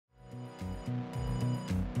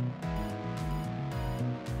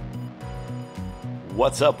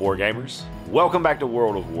What's up, Wargamers? Welcome back to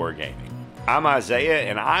World of Wargaming. I'm Isaiah,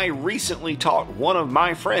 and I recently talked one of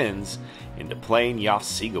my friends into playing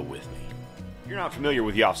Yafsiga with me. If you're not familiar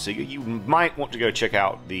with Yafsiga, you might want to go check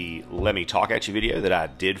out the Let Me Talk At You video that I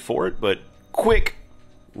did for it, but quick,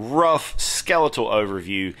 rough, skeletal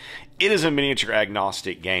overview. It is a miniature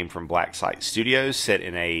agnostic game from Black Site Studios set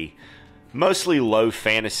in a mostly low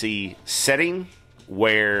fantasy setting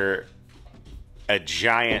where a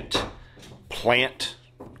giant plant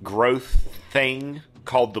growth thing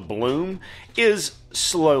called the Bloom is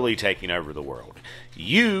slowly taking over the world.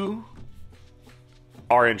 You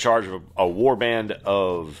are in charge of a warband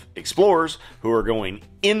of explorers who are going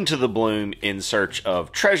into the Bloom in search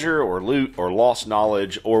of treasure or loot or lost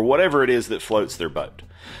knowledge or whatever it is that floats their boat.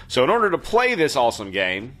 So in order to play this awesome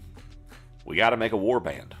game, we got to make a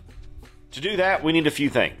warband. To do that, we need a few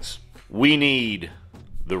things. We need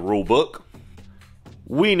the rule book.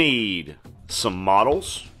 We need some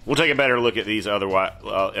models. We'll take a better look at these otherwise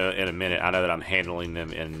in a minute. I know that I'm handling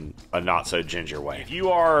them in a not-so-ginger way. If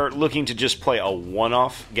you are looking to just play a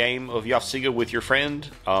one-off game of Yafsiga with your friend,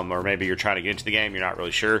 or maybe you're trying to get into the game, you're not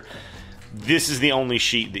really sure, this is the only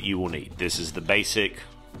sheet that you will need. This is the basic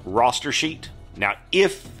roster sheet. Now,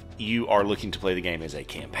 if you are looking to play the game as a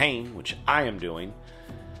campaign, which I am doing,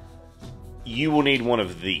 you will need one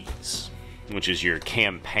of these, which is your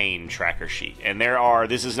campaign tracker sheet. And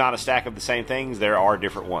this is not a stack of the same things, there are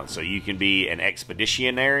different ones. So you can be an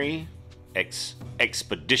expeditionary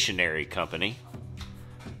company,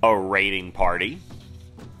 a raiding party,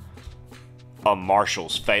 a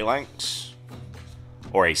marshal's phalanx,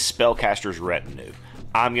 or a spellcaster's retinue.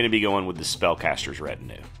 I'm going to be going with the spellcaster's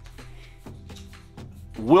retinue.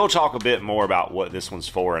 We'll talk a bit more about what this one's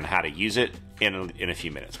for and how to use it in a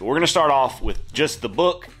few minutes. But we're going to start off with just the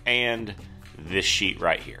book and this sheet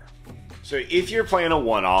right here. So if you're playing a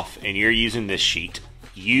one-off and you're using this sheet,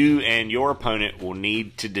 you and your opponent will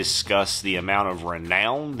need to discuss the amount of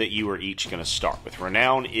renown that you are each going to start with.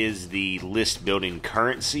 Renown is the list building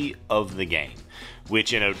currency of the game,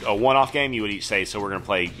 which in a one-off game you would each say, so we're going to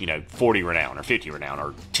play 40 renown or 50 renown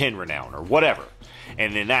or 10 renown or whatever.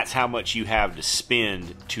 And then that's how much you have to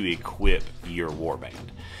spend to equip your warband.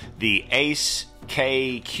 The Ace,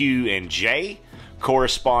 K, Q, and J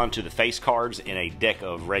correspond to the face cards in a deck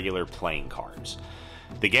of regular playing cards.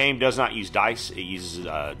 The game does not use dice. It uses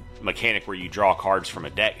a mechanic where you draw cards from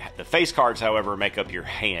a deck. The face cards, however, make up your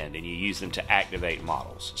hand, and you use them to activate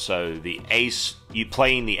models. So the ace,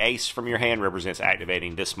 playing the ace from your hand represents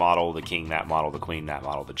activating this model, the king that model, the queen that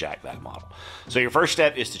model, the jack that model. So your first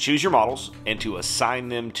step is to choose your models and to assign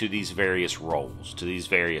them to these various roles, to these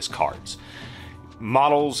various cards.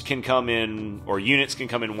 Models can come in, or units can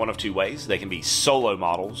come in one of two ways. They can be solo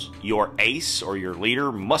models. Your ace or your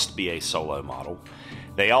leader must be a solo model.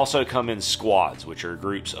 They also come in squads, which are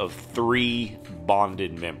groups of 3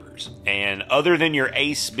 bonded members. And other than your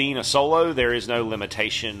ace being a solo, there is no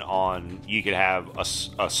limitation on, you could have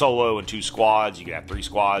a solo and 2 squads, you could have 3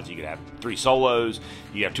 squads, you could have 3 solos,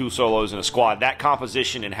 you have 2 solos and a squad. That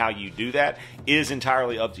composition and how you do that is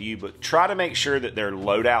entirely up to you, but try to make sure that their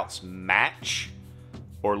loadouts match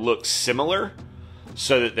or look similar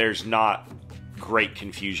so that there's not great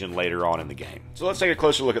confusion later on in the game. So let's take a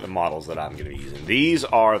closer look at the models that I'm going to be using. These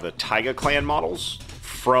are the Taiga Clan models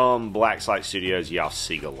from Black Site Studios'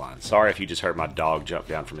 Yafsiga line. Sorry if you just heard my dog jump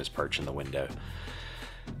down from his perch in the window.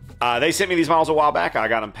 They sent me these models a while back. I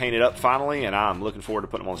got them painted up finally, and I'm looking forward to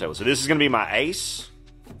putting them on the table. So this is going to be my ace.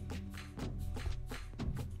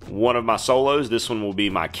 One of my solos. This one will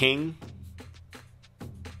be my king.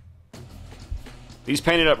 These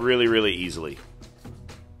painted up really, really easily.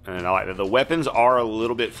 And I like that. The weapons are a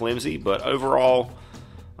little bit flimsy, but overall,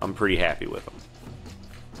 I'm pretty happy with them.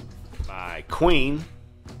 My queen.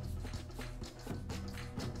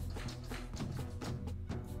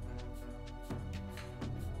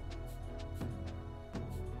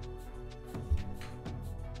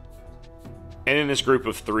 And in this group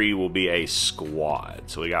of 3 will be a squad.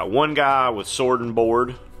 So we got 1 guy with sword and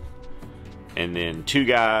board, and then 2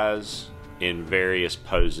 guys in various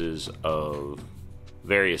poses of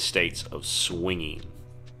various states of swinging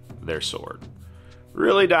their sword.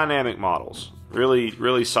 Really dynamic models. Really,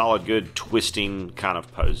 really solid, good twisting kind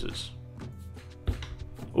of poses.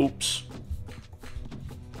 Oops.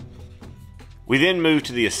 We then move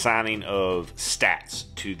to the assigning of stats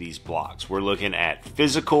to these blocks. We're looking at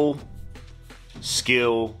physical,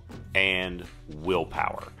 skill, and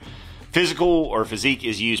willpower. Physical or physique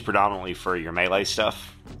is used predominantly for your melee stuff.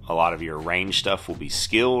 A lot of your range stuff will be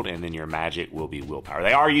skilled, and then your magic will be willpower.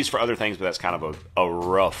 They are used for other things, but that's kind of a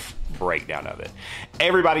rough breakdown of it.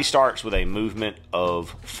 Everybody starts with a movement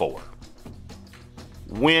of 4.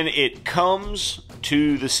 When it comes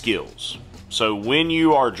to the skills, so when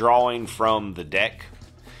you are drawing from the deck,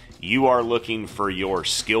 you are looking for your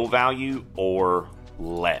skill value or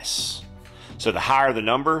less. So the higher the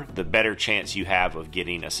number, the better chance you have of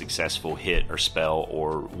getting a successful hit or spell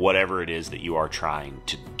or whatever it is that you are trying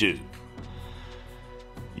to do.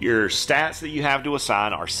 Your stats that you have to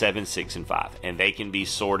assign are 7, 6, and 5, and they can be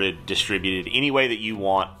sorted, distributed any way that you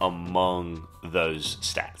want among those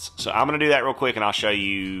stats. So I'm going to do that real quick, and I'll show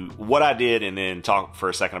you what I did and then talk for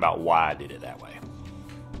a second about why I did it that way.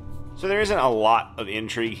 So there isn't a lot of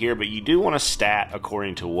intrigue here, but you do want to stat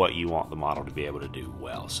according to what you want the model to be able to do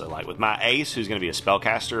well. So like with my ace, who's going to be a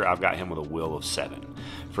spellcaster, I've got him with a will of 7.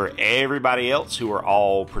 For everybody else who are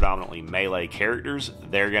all predominantly melee characters,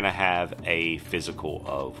 they're going to have a physical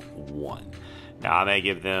of 1. Now I may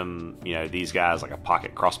give them, you know, these guys like a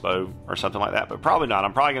pocket crossbow or something like that, but probably not.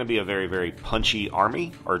 I'm probably going to be a very, very punchy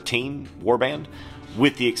army or team warband,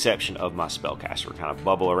 with the exception of my spellcaster. Kind of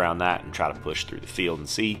bubble around that and try to push through the field and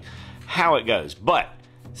see how it goes. But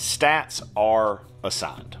stats are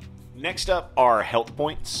assigned. Next up are health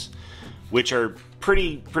points, which are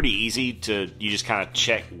pretty easy to, you just kind of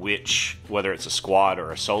check whether it's a squad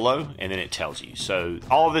or a solo, and then it tells you. So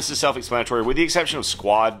all of this is self-explanatory, with the exception of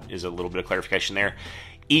squad is a little bit of clarification there.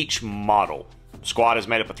 Each model, squad is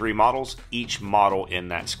made up of 3 models. Each model in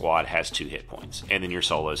that squad has 2 hit points, and then your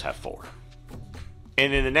solos have 4.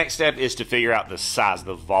 And then the next step is to figure out the size,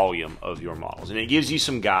 the volume of your models. And it gives you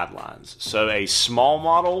some guidelines. So a small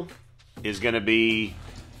model is going to be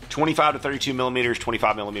 25 to 32 millimeters,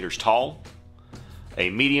 25 millimeters tall. A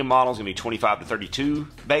medium model is going to be 25 to 32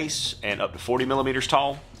 base and up to 40 millimeters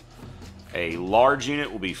tall. A large unit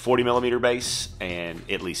will be 40 millimeter base and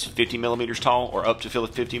at least 50 millimeters tall, or up to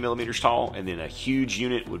 50 millimeters tall. And then a huge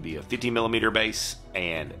unit would be a 50 millimeter base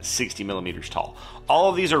and 60 millimeters tall. All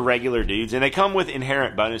of these are regular dudes, and they come with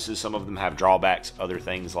inherent bonuses. Some of them have drawbacks, other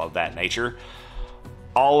things of that nature.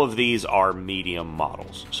 All of these are medium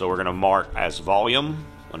models. So we're going to mark as volume,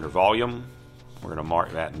 under volume. We're going to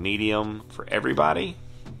mark that medium for everybody.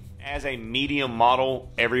 As a medium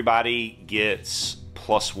model, everybody gets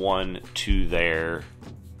 +1 to their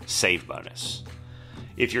save bonus.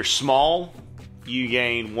 If you're small, you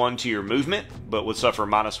gain 1 to your movement, but would suffer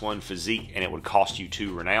 -1 physique, and it would cost you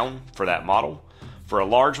 2 renown for that model. For a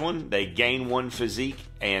large one, they gain 1 physique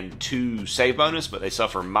and 2 save bonus, but they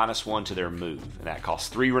suffer -1 to their move, and that costs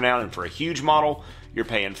 3 renown. And for a huge model, you're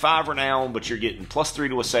paying 5 renown, but you're getting +3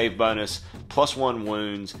 to a save bonus, +1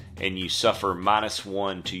 wounds, and you suffer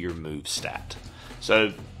 -1 to your move stat.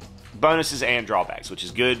 So bonuses and drawbacks, which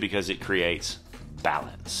is good because it creates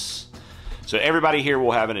balance. So everybody here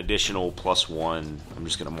will have an additional +1. I'm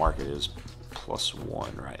just going to mark it as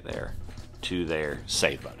 +1 right there to their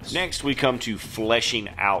save bonus. Next, we come to fleshing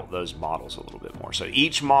out those models a little bit more. So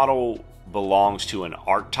each model belongs to an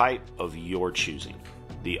archetype of your choosing.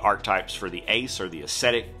 The archetypes for the ace are the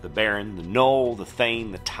ascetic, the baron, the gnoll, the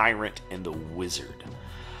thane, the tyrant, and the wizard.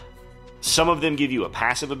 Some of them give you a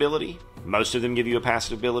passive ability. Most of them give you a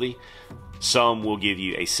passive ability. Some will give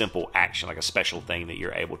you a simple action, like a special thing that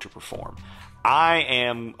you're able to perform. I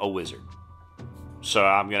am a wizard, so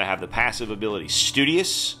I'm going to have the passive ability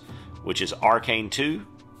Studious, which is Arcane 2,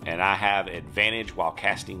 and I have advantage while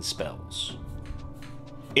casting spells.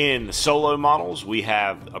 In the solo models, we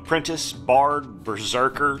have Apprentice, Bard,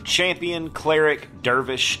 Berserker, Champion, Cleric,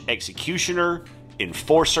 Dervish, Executioner,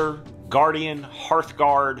 Enforcer, Guardian,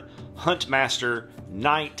 Hearthguard, Huntmaster,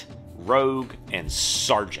 Knight, Rogue, and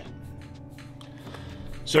Sergeant.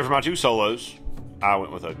 So for my 2 solos, I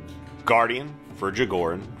went with a Guardian for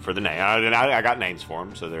Jagoran for the name. I got names for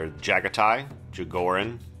them, so they're Jagatai,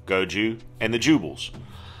 Jagoran, Goju, and the Jubals.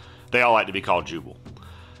 They all like to be called Jubal.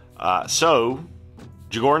 So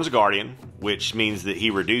Jagoran's a Guardian, which means that he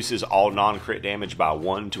reduces all non-crit damage by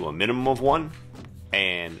 1 to a minimum of 1.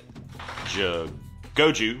 And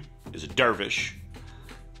Goju is a Dervish,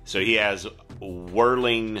 so he has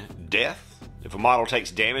Whirling Death. If a model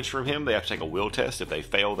takes damage from him, they have to take a will test. If they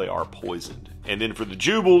fail, they are poisoned. And then for the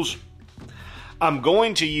Jubals, I'm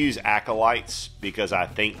going to use Acolytes because I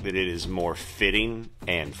think that it is more fitting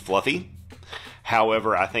and fluffy.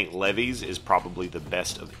 However, I think Levies is probably the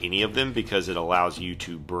best of any of them because it allows you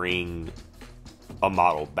to bring a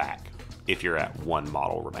model back if you're at 1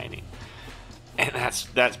 model remaining. And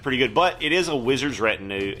that's pretty good. But it is a Wizard's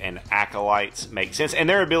Retinue, and Acolytes make sense. And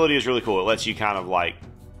their ability is really cool. It lets you kind of like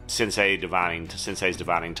Sensei's Divining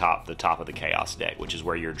Top, the top of the Chaos deck, which is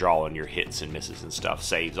where you're drawing your hits and misses and stuff,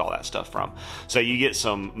 saves, all that stuff from. So you get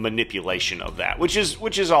some manipulation of that, which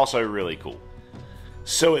is also really cool.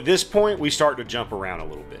 So at this point, we start to jump around a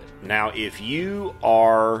little bit. Now, if you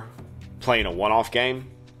are playing a one-off game,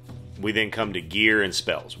 we then come to gear and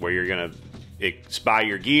spells, where you're going to buy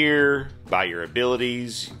your gear, buy your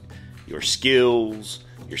abilities, your skills,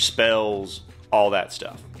 your spells, all that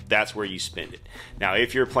stuff. That's where you spend it. Now,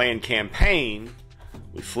 if you're playing campaign,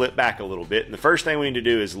 we flip back a little bit, and the first thing we need to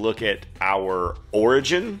do is look at our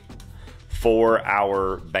origin for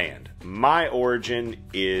our band. My origin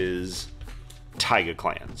is Taiga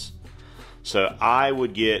Clans. So I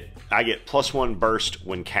get +1 burst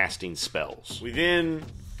when casting spells. We then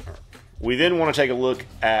want to take a look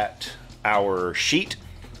at our sheet,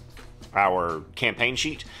 our campaign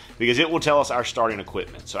sheet, because it will tell us our starting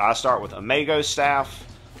equipment. So I start with a Mago staff,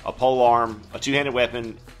 a polearm, a two-handed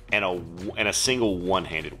weapon, and a single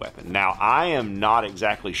one-handed weapon. Now, I am not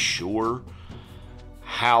exactly sure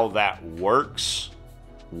how that works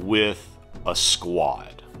with a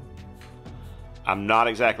squad. I'm not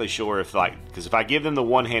exactly sure if, like, because if I give them the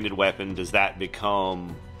one-handed weapon, does that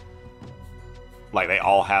become like they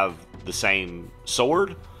all have the same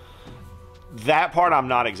sword? That part I'm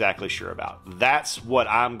not exactly sure about. That's what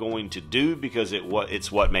I'm going to do because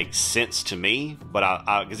it's what makes sense to me.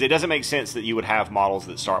 But because it doesn't make sense that you would have models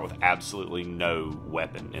that start with absolutely no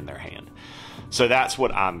weapon in their hand. So that's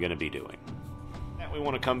what I'm going to be doing. We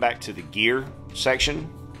want to come back to the gear section,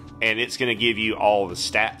 and it's going to give you all the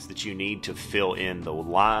stats that you need to fill in the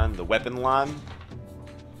weapon line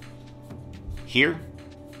here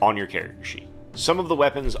on your character sheet. Some of the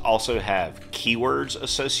weapons also have keywords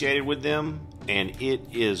associated with them, and it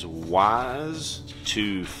is wise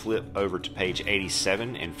to flip over to page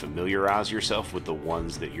 87 and familiarize yourself with the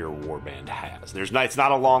ones that your warband has. It's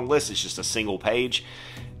not a long list, it's just a single page.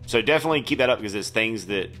 So definitely keep that up because it's things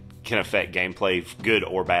that can affect gameplay, good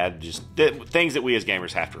or bad, just things that we as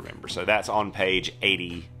gamers have to remember. So that's on page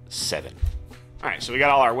 87. All right, so we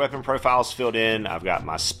got all our weapon profiles filled in. I've got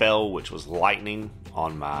my spell, which was lightning,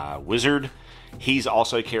 on my wizard. He's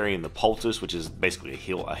also carrying the poultice, which is basically a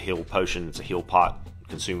heal potion. It's a heal pot,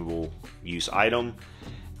 consumable use item.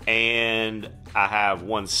 And I have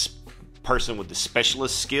one person with the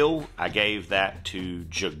specialist skill. I gave that to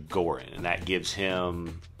Jagoran, and that gives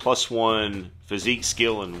him +1 physique,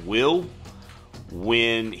 skill, and will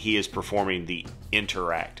when he is performing the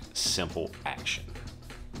interact simple action.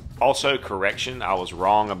 Also, correction, I was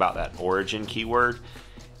wrong about that origin keyword.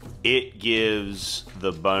 It gives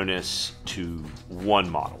the bonus to one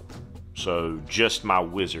model. So just my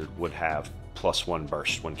wizard would have +1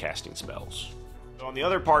 burst when casting spells. So on the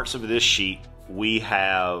other parts of this sheet, we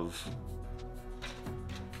have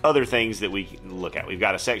other things that we can look at. We've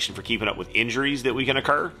got a section for keeping up with injuries that we can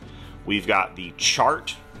occur. We've got the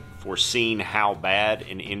chart for seeing how bad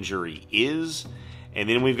an injury is. And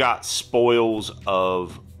then we've got spoils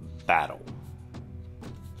of battle.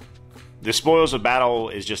 The spoils of battle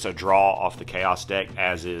is just a draw off the chaos deck,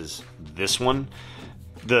 as is this one.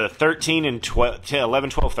 The 13 and 11,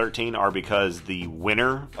 12, 13 are because the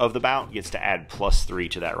winner of the bout gets to add +3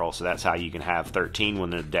 to that roll. So that's how you can have 13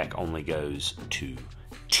 when the deck only goes to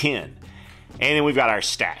 10. And then we've got our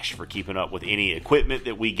stash for keeping up with any equipment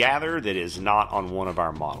that we gather that is not on one of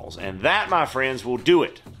our models. And that, my friends, will do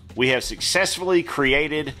it. We have successfully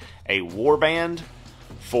created a warband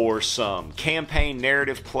for some campaign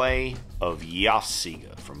narrative play of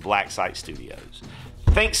Yafsiga from Black Site Studios.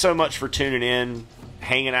 Thanks so much for tuning in,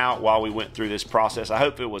 hanging out while we went through this process. I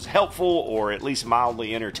hope it was helpful or at least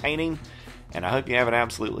mildly entertaining, and I hope you have an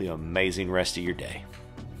absolutely amazing rest of your day.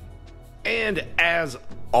 And as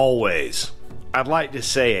always, I'd like to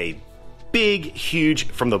say a big, huge,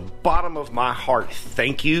 from the bottom of my heart,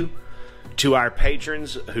 thank you to our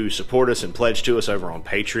patrons who support us and pledge to us over on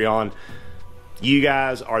Patreon. You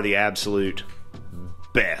guys are the absolute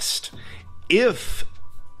best. If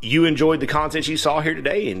you enjoyed the content you saw here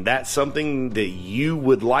today and that's something that you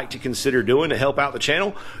would like to consider doing to help out the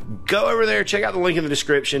channel, go over there, check out the link in the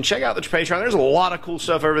description, check out the Patreon. There's a lot of cool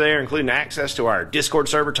stuff over there, including access to our Discord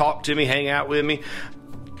server, talk to me, hang out with me,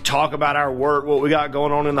 talk about our work, what we got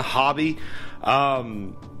going on in the hobby,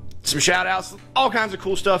 some shout outs, all kinds of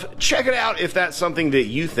cool stuff. Check it out if that's something that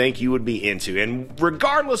you think you would be into. And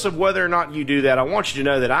regardless of whether or not you do that, I want you to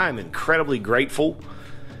know that I am incredibly grateful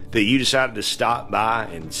that you decided to stop by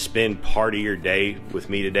and spend part of your day with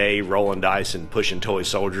me today, rolling dice and pushing toy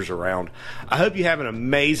soldiers around. I hope you have an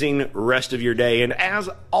amazing rest of your day. And as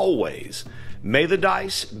always, may the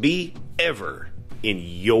dice be ever in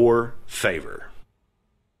your favor.